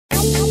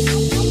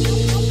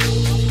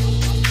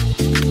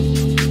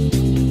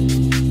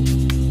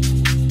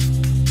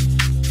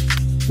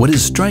What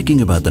is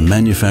striking about the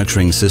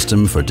manufacturing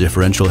system for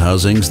differential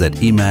housings that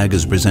EMAG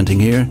is presenting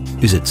here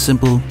is its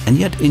simple and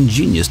yet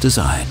ingenious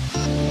design.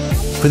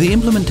 For the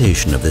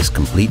implementation of this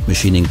complete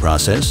machining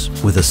process,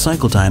 with a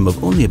cycle time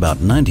of only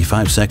about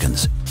 95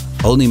 seconds,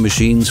 only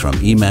machines from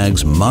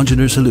EMAG's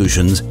modular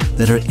solutions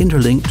that are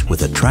interlinked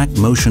with a track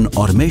motion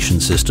automation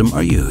system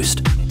are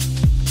used.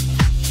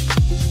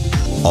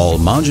 All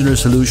modular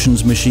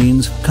solutions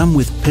machines come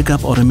with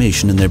pickup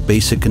automation in their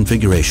basic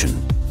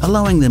configuration,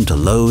 allowing them to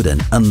load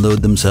and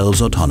unload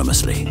themselves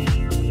autonomously.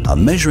 A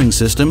measuring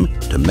system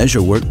to measure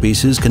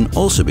workpieces can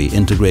also be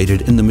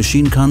integrated in the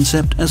machine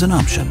concept as an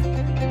option.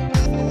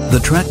 The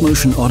track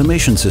motion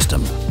automation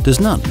system does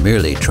not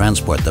merely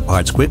transport the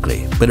parts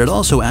quickly, but it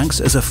also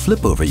acts as a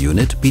flip-over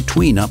unit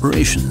between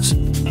operations.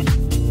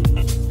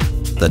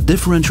 The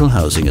differential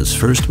housing is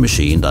first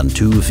machined on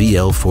two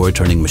VL4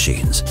 turning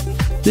machines.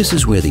 This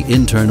is where the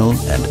internal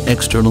and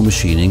external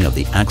machining of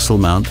the axle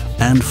mount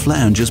and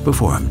flange is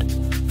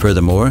performed.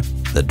 Furthermore,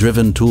 the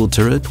driven tool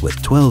turret with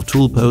 12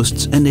 tool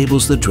posts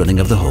enables the drilling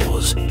of the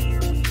holes.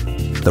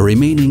 The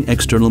remaining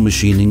external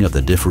machining of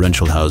the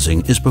differential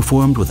housing is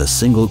performed with a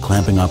single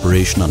clamping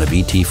operation on a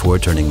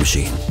VT4 turning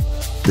machine.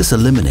 This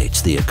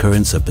eliminates the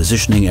occurrence of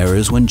positioning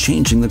errors when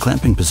changing the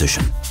clamping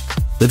position.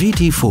 The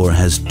VT4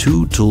 has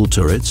two tool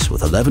turrets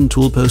with 11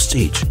 tool posts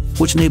each,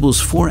 which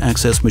enables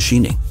 4-axis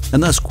machining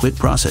and thus quick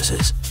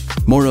processes.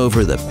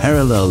 Moreover, the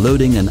parallel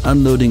loading and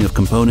unloading of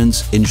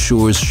components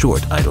ensures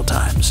short idle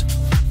times.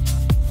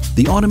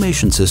 The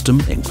automation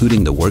system,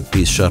 including the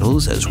workpiece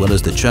shuttles as well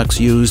as the chucks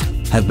used,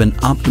 have been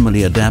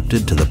optimally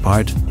adapted to the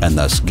part and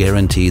thus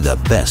guarantee the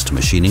best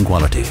machining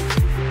quality.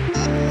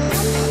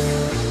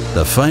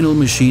 The final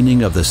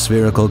machining of the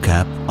spherical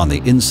cap on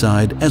the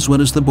inside as well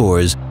as the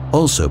bores,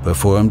 also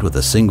performed with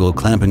a single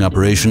clamping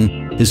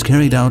operation, is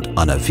carried out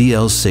on a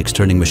VL6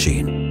 turning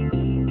machine.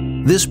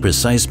 This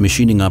precise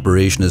machining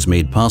operation is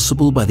made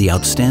possible by the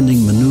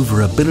outstanding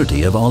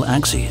maneuverability of all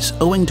axes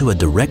owing to a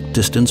direct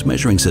distance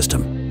measuring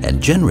system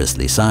and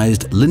generously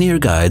sized linear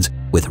guides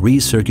with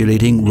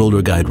recirculating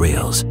roller guide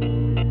rails.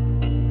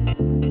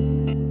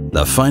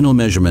 The final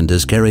measurement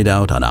is carried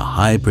out on a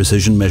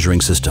high-precision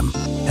measuring system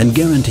and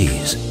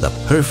guarantees the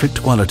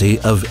perfect quality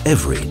of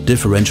every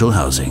differential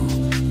housing.